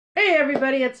Hey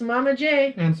everybody, it's Mama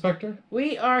J. And Spectre.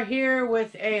 We are here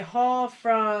with a haul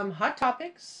from Hot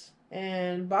Topics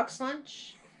and Box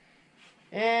Lunch.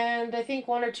 And I think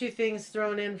one or two things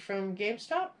thrown in from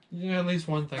GameStop. Yeah, at least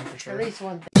one thing for sure. At least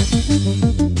one thing.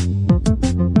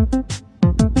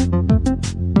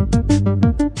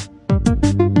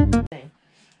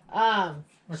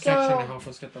 We're catching to help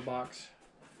us get the box.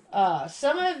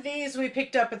 Some of these we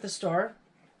picked up at the store.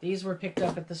 These were picked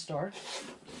up at the store.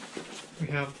 We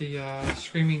have the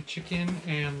screaming chicken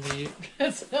and the...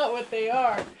 That's not what they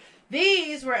are.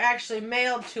 These were actually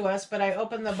mailed to us, but I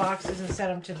opened the boxes and set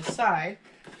them to the side.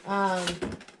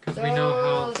 Because we know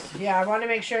how... Yeah, I want to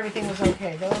make sure everything was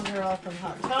okay. Those are all from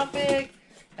Hot Topic.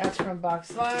 That's from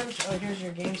Box Lunch. Oh, here's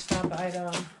your GameStop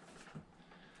item.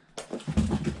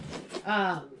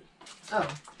 Oh,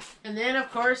 and then,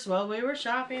 of course, while we were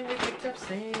shopping, we picked up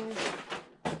things.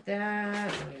 Like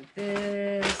that, like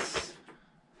this.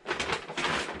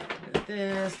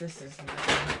 This is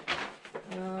nothing.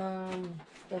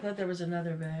 I thought there was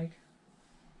another bag.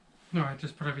 No, I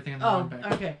just put everything in the one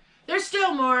bag. Okay. There's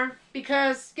still more,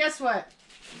 because guess what?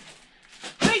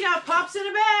 We got pops in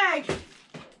a bag!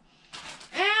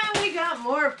 And we got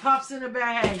more pops in a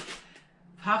bag.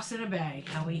 Pops in a bag.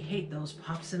 How we hate those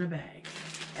pops in a bag.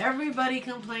 Everybody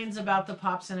complains about the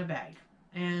pops in a bag.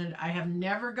 And I have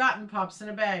never gotten pops in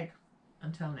a bag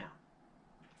until now.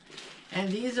 And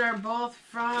these are both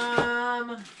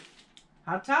from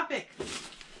Hot Topic.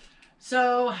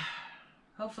 So,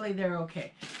 hopefully they're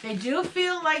okay. They do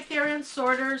feel like they're in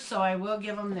sorters, so I will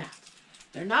give them that.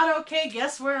 They're not okay,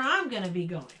 guess where I'm going to be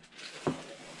going?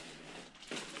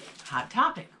 Hot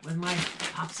Topic with my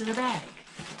pops in a bag.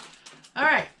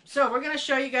 Alright, so we're going to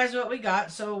show you guys what we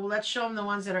got. So let's show them the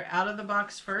ones that are out of the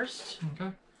box first.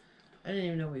 Okay. I didn't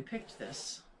even know we picked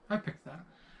this. I picked that.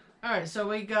 Alright, so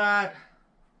we got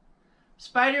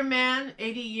Spider-Man,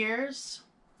 80 years.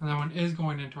 And that one is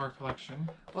going into our collection.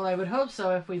 Well, I would hope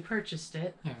so if we purchased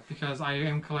it. Yeah, because I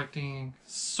am collecting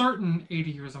certain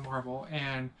 80 years of Marvel,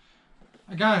 and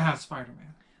I gotta have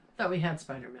Spider-Man. Thought we had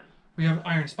Spider-Man. We have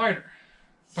Iron Spider,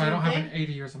 but I don't thing? have an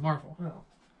 80 years of Marvel. Oh.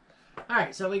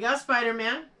 Alright, so we got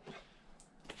Spider-Man.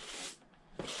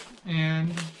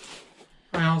 And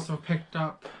I also picked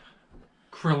up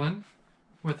Krillin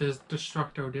with his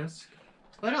Destructo disc.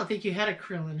 Well, I don't think you had a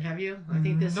Krillin, have you? I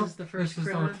think this is the first This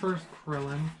is Krillin. our first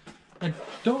Krillin. I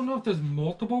don't know if there's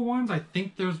multiple ones. I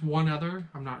think there's one other.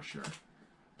 I'm not sure.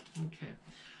 Okay.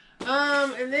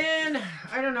 And then,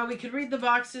 I don't know, we could read the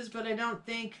boxes, but I don't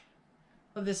think...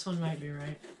 Well, this one might be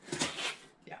right.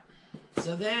 Yeah.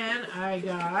 So then, I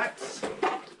got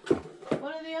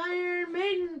one of the Iron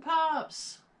Maiden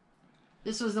Pops.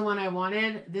 This was the one I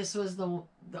wanted. This was the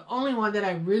only one that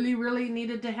I really, really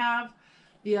needed to have.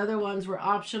 The other ones were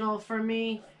optional for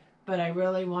me, but I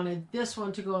really wanted this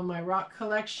one to go in my rock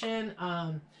collection.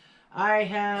 I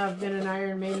have been an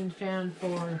Iron Maiden fan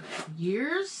for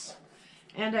years,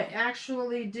 and I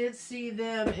actually did see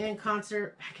them in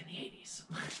concert back in the 80s.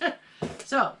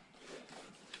 So,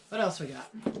 what else we got?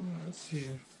 Let's see.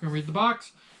 Gonna read the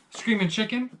box. Screaming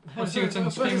Chicken. Let's see what's in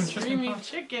the Screaming Chicken. Screaming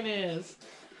Chicken is.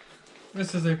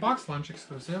 This is a Box Lunch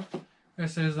exclusive.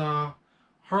 This is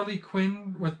Harley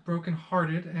Quinn with Broken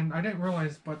Hearted, and I didn't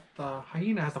realize, but the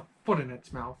hyena has a foot in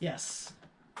its mouth. Yes.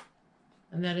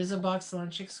 And that is a Box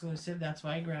Lunch exclusive. That's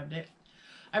why I grabbed it.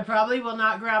 I probably will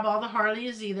not grab all the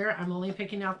Harleys either. I'm only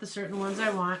picking out the certain ones I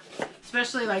want,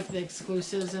 especially like the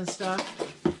exclusives and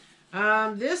stuff.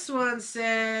 This one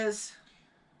says,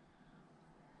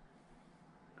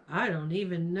 I don't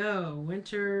even know,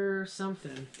 winter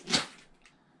something.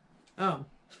 Oh.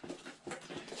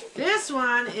 This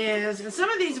one is, and some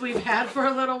of these we've had for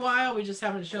a little while, we just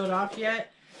haven't showed off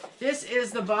yet. This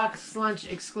is the Box Lunch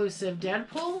exclusive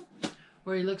Deadpool,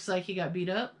 where he looks like he got beat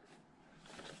up.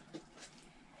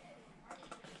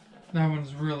 That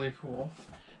one's really cool.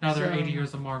 Another 80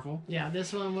 years of Marvel. Yeah,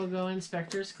 this one will go in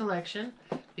Spectre's collection,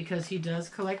 because he does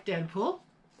collect Deadpool.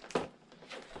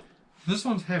 This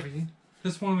one's heavy.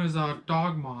 This one is a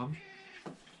Dog Mom.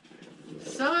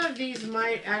 Some of these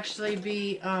might actually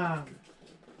be,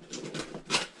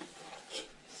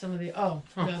 some of the,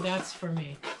 no, that's for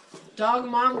me. Dog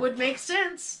Mom would make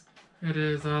sense. It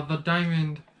is the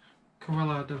Diamond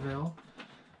Cruella de Vil.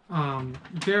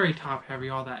 Very top heavy,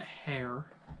 all that hair.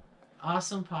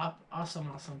 Awesome pop. Awesome,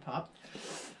 awesome pop.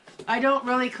 I don't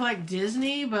really collect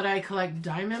Disney, but I collect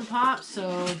Diamond Pop,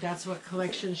 so that's what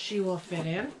collection she will fit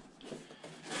in.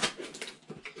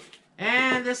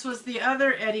 And this was the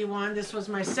other Eddie one. This was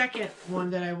my second one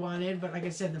that I wanted, but like I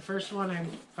said, the first one, if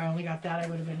I only got that, I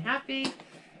would have been happy.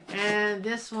 And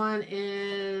this one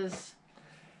is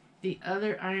the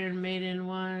other Iron Maiden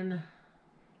one.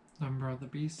 Number of the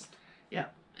Beast.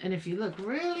 Yep. And if you look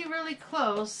really, really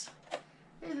close,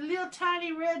 there's a little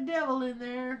tiny red devil in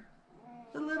there.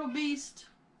 The little beast.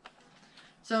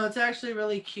 So it's actually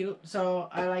really cute. So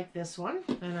I like this one,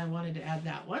 and I wanted to add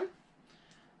that one.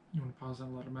 You want to pause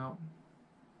and let him out?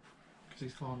 Because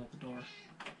he's falling at the door.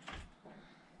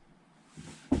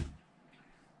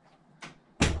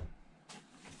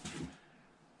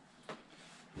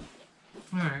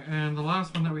 Alright, and the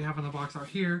last one that we have in the box out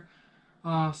here,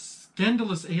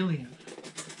 Scandalous Alien.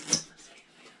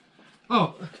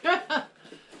 Oh!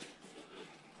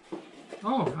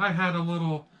 Oh, I had a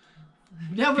little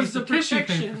That was piece the of tissue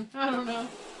protection. paper. I don't know.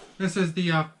 This is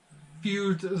the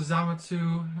Feud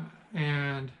Zamatsu,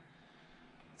 and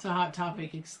It's a Hot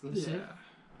Topic exclusive.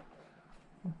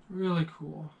 yeah, really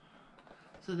cool.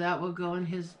 So that will go in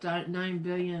his 9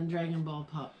 billion Dragon Ball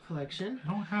Pop collection. I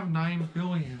don't have 9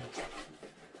 billion.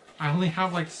 I only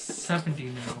have like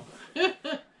 70 now.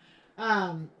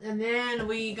 And then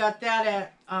we got that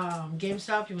at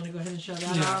GameStop. You want to go ahead and show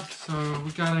that Yeah, off? so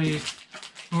we got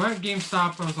when we're at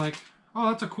GameStop, I was like, oh,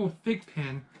 that's a cool fig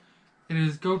pin. It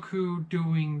is Goku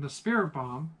doing the Spirit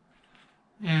Bomb.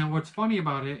 And what's funny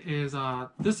about it is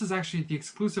this is actually the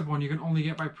exclusive one you can only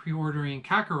get by pre-ordering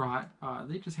Kakarot.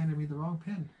 They just handed me the wrong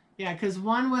pin. Yeah, because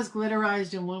one was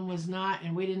glitterized and one was not,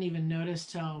 and we didn't even notice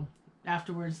till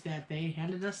afterwards that they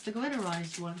handed us the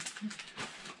glitterized one.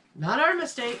 Not our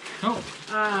mistake. Oh.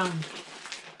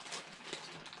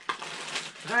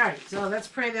 Alright, so let's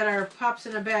pray that our pops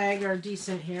in a bag are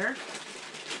decent here.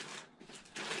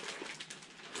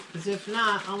 Because if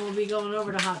not, I will be going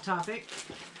over to Hot Topic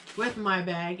with my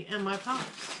bag and my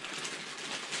pops.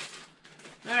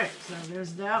 Alright, so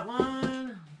there's that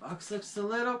one. Box looks a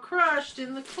little crushed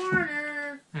in the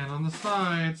corner. And on the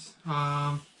sides,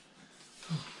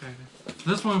 okay.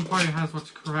 This one probably has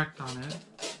what's correct on it.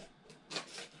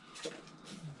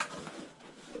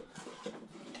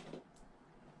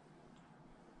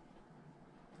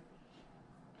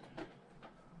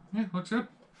 Yeah, looks good.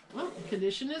 Well, the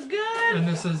condition is good. And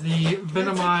this is the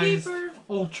Venomized keeper.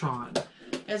 Ultron.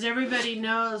 As everybody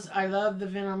knows, I love the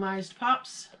Venomized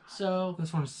Pops. So,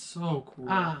 This one's so cool.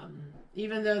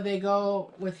 even though they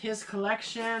go with his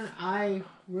collection, I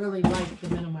really like the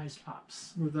Venomized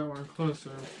Pops. Move that one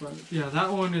closer. But yeah,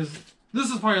 that one is... This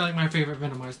is probably like my favorite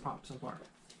Venomized Pop so far.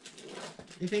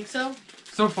 You think so?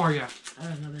 So far, yeah. I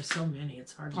don't know. There's so many.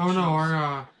 It's hard to Oh choose. no,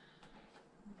 our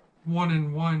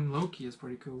 1-in-1 Loki is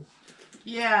pretty cool.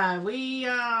 Yeah, we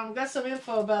got some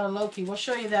info about a Loki. We'll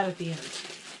show you that at the end.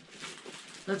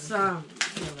 Let's yeah,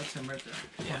 that's him right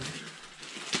there.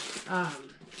 Yeah.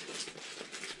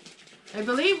 I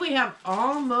believe we have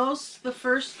almost the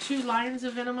first 2 lines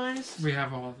of Venomized. We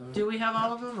have all of those. Do we have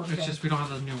all of them? Okay. It's just we don't have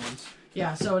the new ones.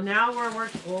 Yeah, so now we're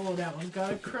working... Oh, that one's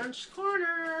got a crunched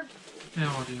corner.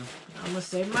 Yeah, I'll do. I'm going to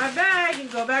save my bag and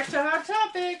go back to Hot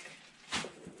Topic.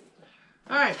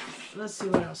 Alright, let's see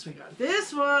what else we got.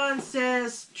 This one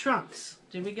says Trunks.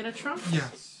 Did we get a Trunks?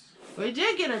 Yes. We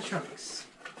did get a Trunks.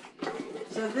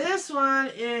 So this one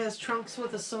is Trunks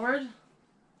with a sword.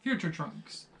 Future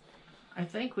Trunks. I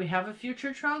think we have a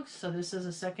future Trunks, so this is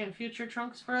a second future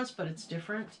Trunks for us, but it's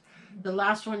different. The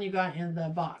last one you got in the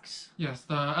box. Yes,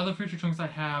 the other future Trunks I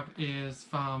have is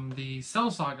from the Cell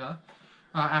Saga,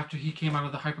 after he came out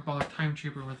of the hyperbolic time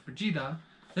chamber with Vegeta.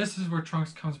 This is where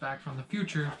Trunks comes back from the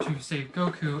future to save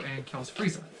Goku and kills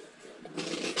Frieza.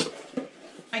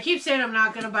 I keep saying I'm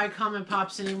not going to buy common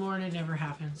pops anymore, and it never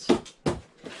happens. And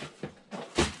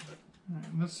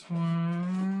this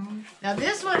one... Now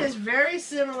this one is very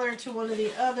similar to one of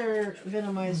the other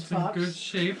Venomized It's in pops. good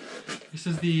shape. This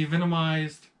is the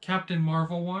Venomized Captain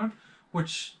Marvel one,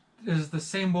 which is the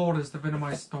same mold as the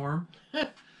Venomized Storm.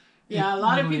 Yeah, a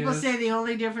lot of really people is. say the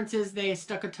only difference is they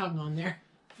stuck a tongue on there.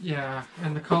 Yeah,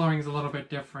 and the coloring's a little bit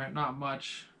different, not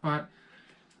much, but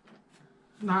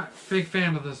not a big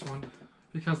fan of this one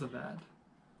because of that.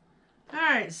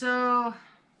 Alright, so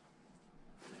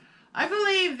I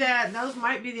believe that those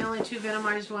might be the only 2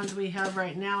 Venomized ones we have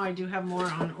right now. I do have more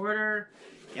on order.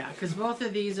 Yeah, because both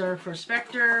of these are for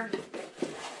Spectre.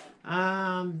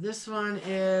 This one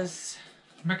is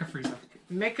Mecha Frieza.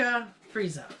 Mecha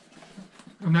Frieza.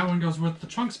 And that one goes with the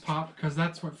Trunks pop, because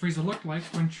that's what Frieza looked like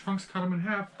when Trunks cut him in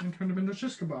half and turned him into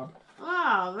shish kebab.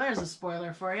 Oh, there's a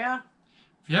spoiler for you.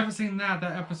 If you haven't seen that,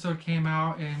 that episode came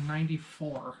out in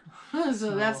 '94.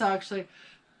 So that's actually...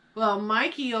 Well,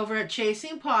 Mikey over at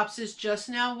Chasing Pops is just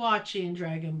now watching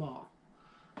Dragon Ball.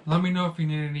 Let me know if you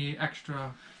need any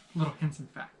extra little hints and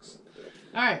facts.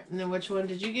 Alright, and then which one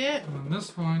did you get? And then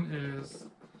this one is...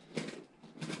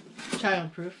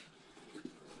 Childproof.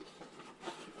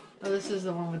 Oh, this is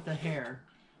the one with the hair.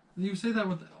 You say that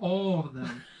with all of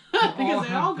them. because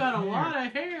they all got a hair. lot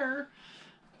of hair.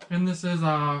 And this is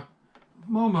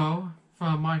Momo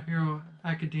from My Hero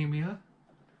Academia.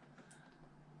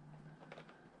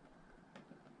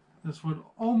 This would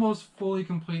almost fully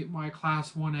complete my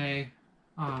Class 1A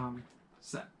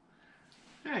set.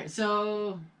 Alright,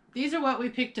 so these are what we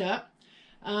picked up.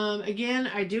 Again,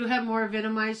 I do have more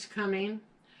Venomized coming.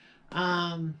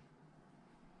 I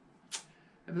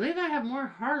believe I have more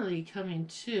Harley coming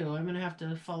too. I'm going to have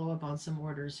to follow up on some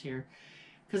orders here.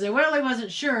 Because I really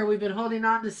wasn't sure. We've been holding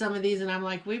on to some of these and I'm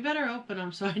like, we better open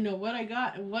them so I know what I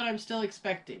got and what I'm still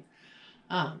expecting.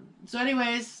 So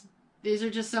anyways, these are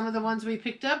just some of the ones we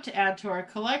picked up to add to our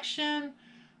collection.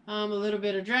 A little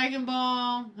bit of Dragon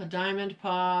Ball, a Diamond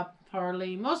Pop,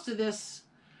 Harley. Most of this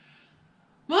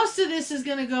is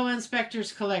going to go in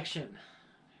Spectre's collection.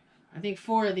 I think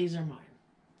 4 of these are mine.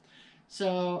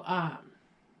 So,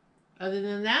 other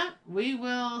than that, we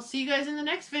will see you guys in the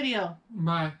next video.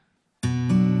 Bye.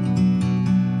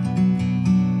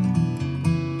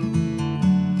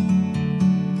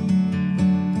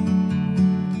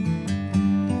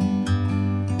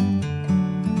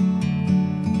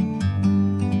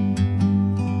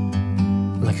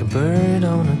 Like a bird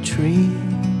on a tree,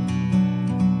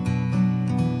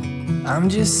 I'm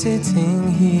just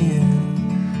sitting here.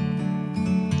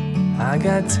 I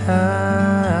got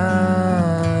time,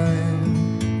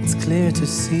 it's clear to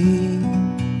see.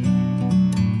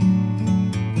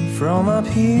 From up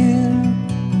here,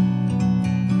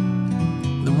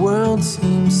 the world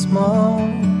seems small.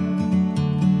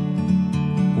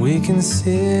 We can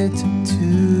sit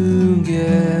together.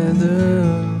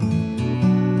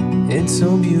 It's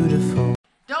so beautiful.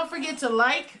 Don't forget to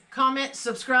like, comment,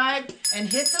 subscribe, and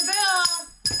hit the bell.